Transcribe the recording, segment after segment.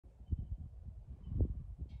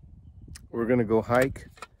We're gonna go hike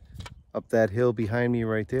up that hill behind me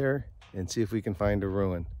right there and see if we can find a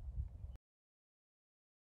ruin.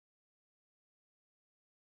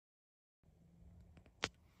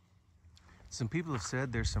 Some people have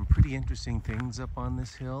said there's some pretty interesting things up on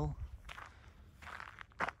this hill.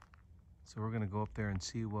 So we're gonna go up there and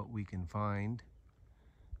see what we can find.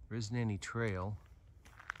 There isn't any trail,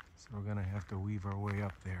 so we're gonna have to weave our way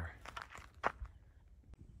up there.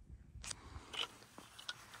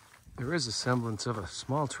 There is a semblance of a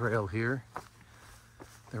small trail here.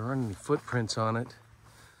 There aren't any footprints on it,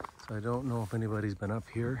 so I don't know if anybody's been up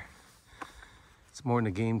here. It's more than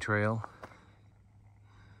a game trail.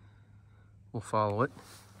 We'll follow it,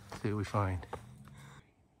 see what we find.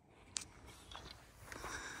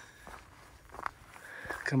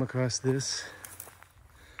 Come across this.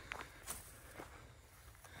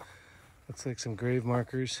 Looks like some grave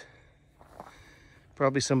markers.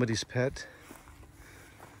 Probably somebody's pet.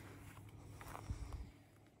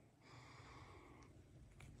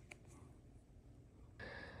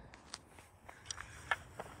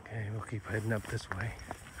 Okay, we'll keep heading up this way.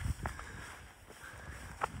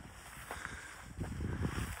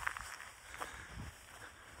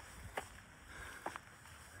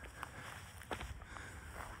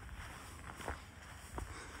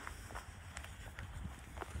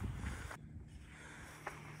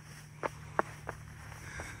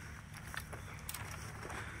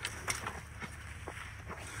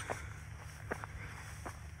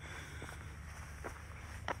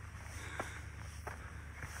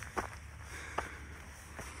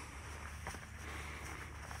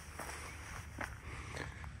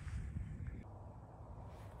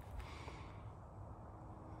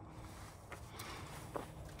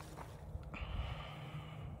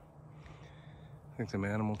 I think some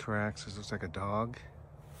animal tracks. This looks like a dog.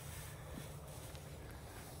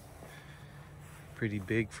 Pretty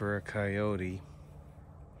big for a coyote.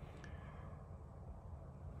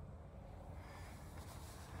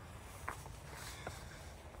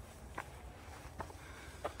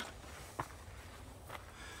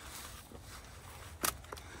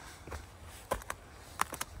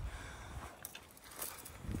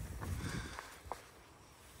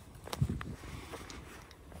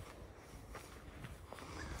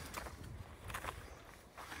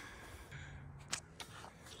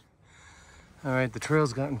 All right, the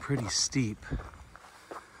trail's gotten pretty steep.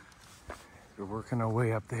 We're working our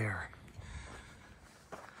way up there.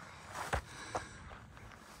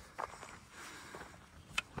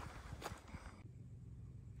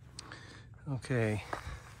 Okay,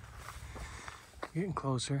 getting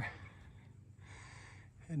closer.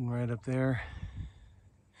 Heading right up there.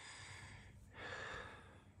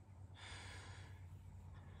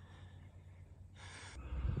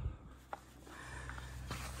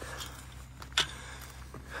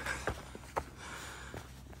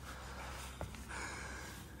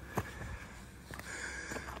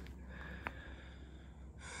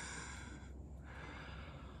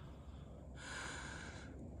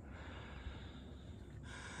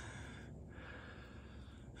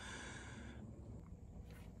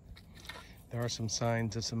 There are some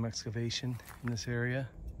signs of some excavation in this area.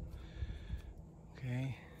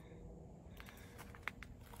 Okay.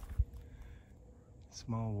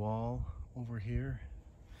 Small wall over here.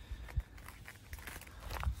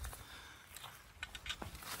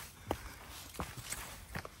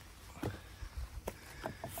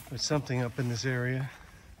 There's something up in this area.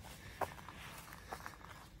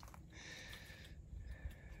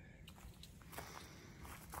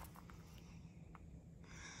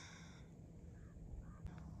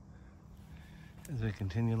 As we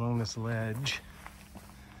continue along this ledge,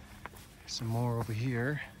 there's some more over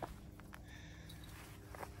here.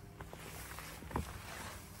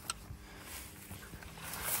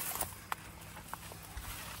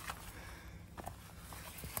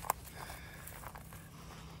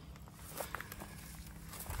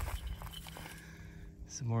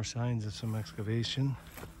 Some more signs of some excavation.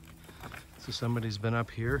 So somebody's been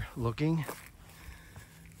up here looking.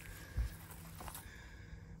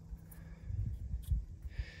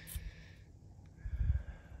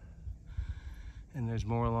 And there's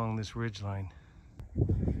more along this ridge line.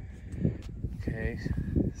 Okay,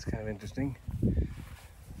 it's kind of interesting.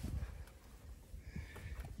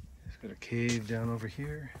 It's got a cave down over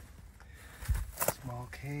here. Small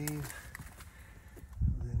cave.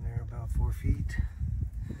 In there about 4 feet.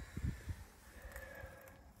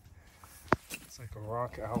 It's like a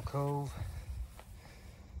rock alcove.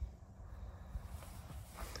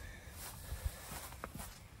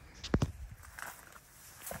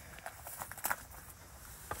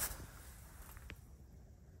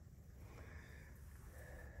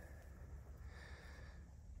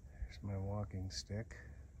 my walking stick.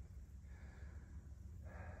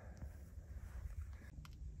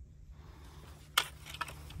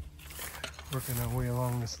 Working our way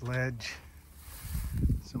along this ledge.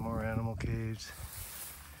 Some more animal caves.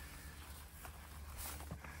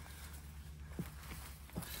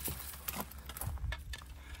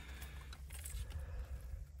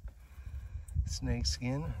 Snake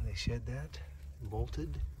skin, they shed that.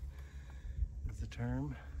 Bolted is the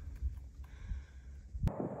term.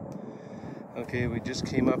 Okay, we just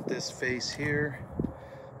came up this face here.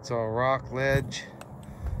 It's all rock ledge.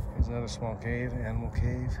 There's another small cave, animal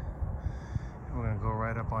cave. And we're gonna go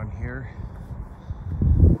right up on here.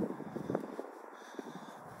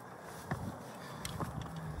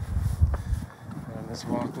 On this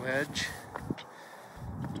rock ledge.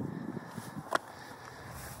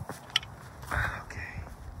 Okay,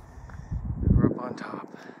 we're up on top.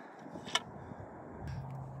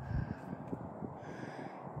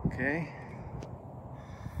 Okay,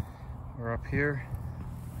 we're up here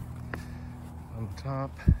on the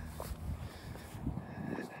top.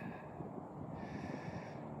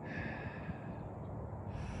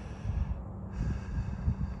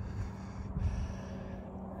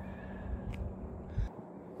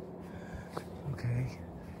 Okay,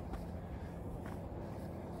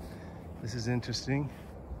 this is interesting.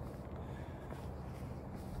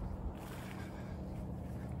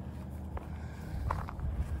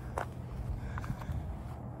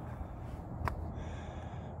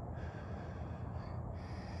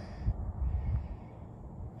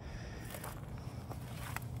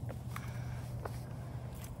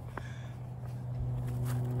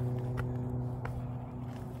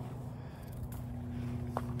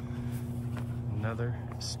 Another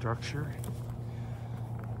structure.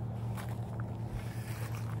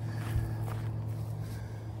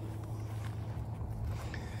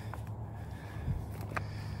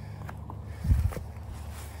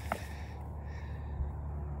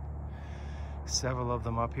 Several of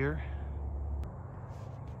them up here.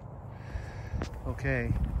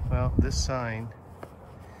 Okay, well, this sign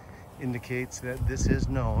indicates that this is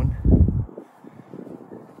known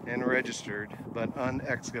and registered, but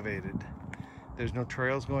unexcavated. There's no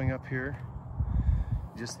trails going up here,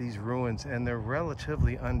 just these ruins, and they're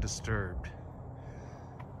relatively undisturbed.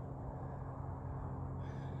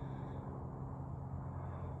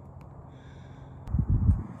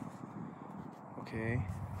 Okay,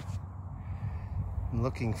 I'm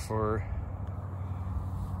looking for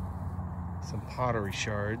some pottery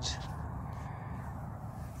shards.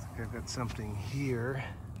 I think I've got something here.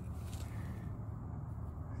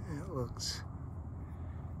 It looks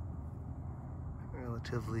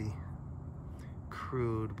relatively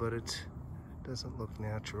crude, but it doesn't look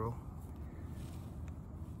natural.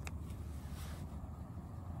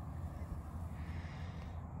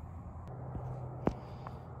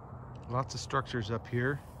 Lots of structures up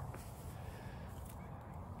here.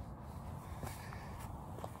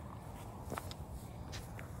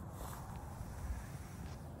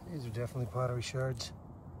 These are definitely pottery shards.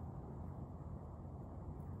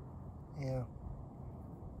 Yeah.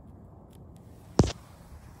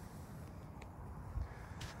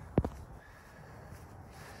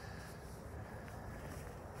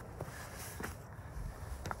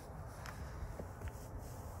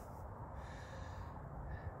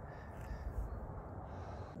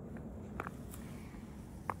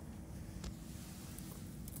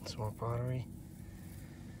 Some more pottery.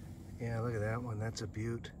 Yeah, look at that one. That's a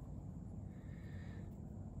beaut.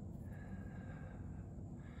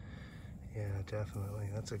 Yeah, definitely.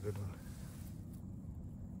 That's a good one.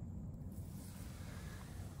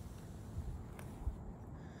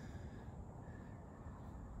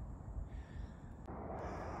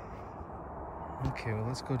 Okay, well,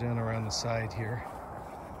 let's go down around the side here.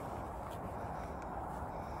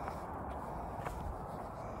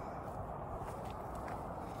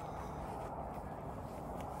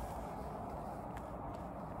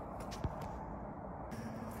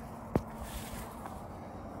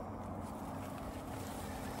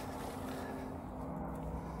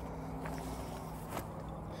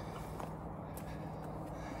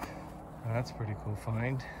 That's a pretty cool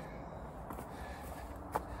find.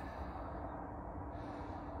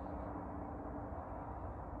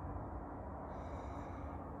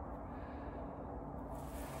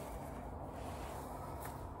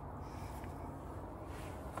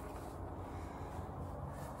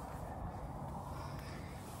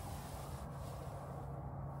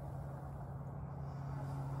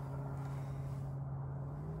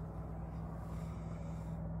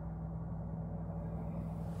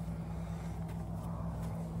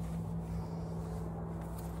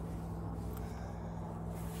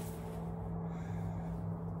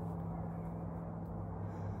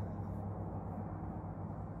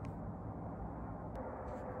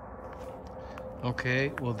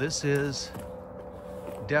 Okay, well this is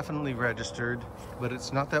definitely registered, but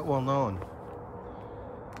it's not that well known.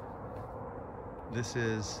 This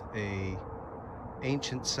is a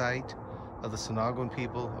ancient site of the Sedona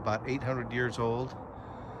people, about 800 years old,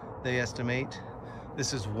 they estimate.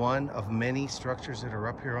 This is one of many structures that are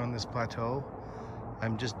up here on this plateau.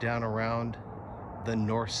 I'm just down around the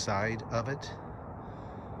north side of it.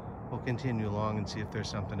 We'll continue along and see if there's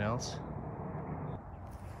something else.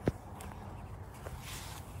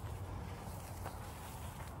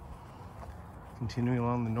 Continuing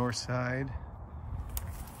along the north side.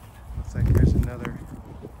 Looks like there's another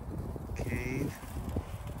cave.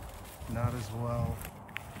 Not as well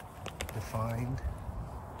defined,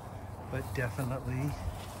 but definitely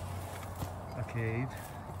a cave.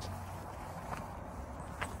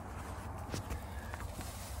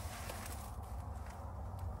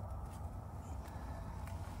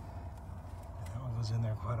 That one goes in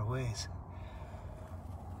there quite a ways.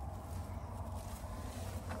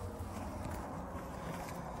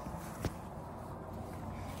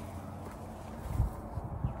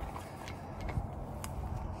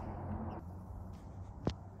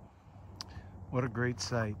 What a great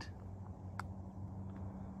sight.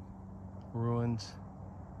 Ruins,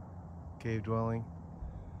 cave dwelling.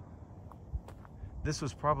 This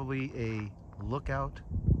was probably a lookout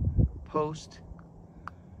post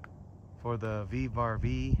for the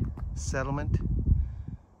V settlement,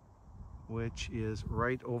 which is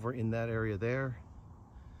right over in that area there.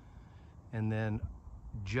 And then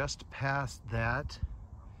just past that,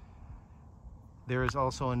 there is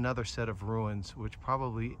also another set of ruins, which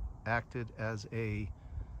probably acted as a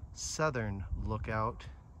southern lookout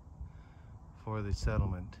for the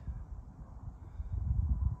settlement.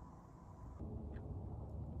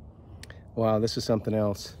 Wow, this is something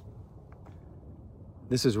else.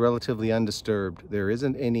 This is relatively undisturbed. There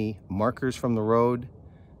isn't any markers from the road.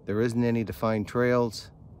 There isn't any defined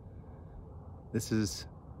trails. This is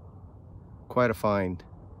quite a find.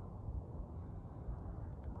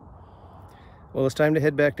 Well, it's time to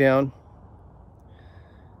head back down.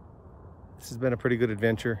 This has been a pretty good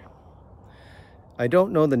adventure. I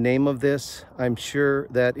don't know the name of this. I'm sure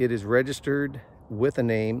that it is registered with a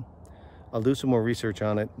name. I'll do some more research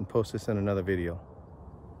on it and post this in another video.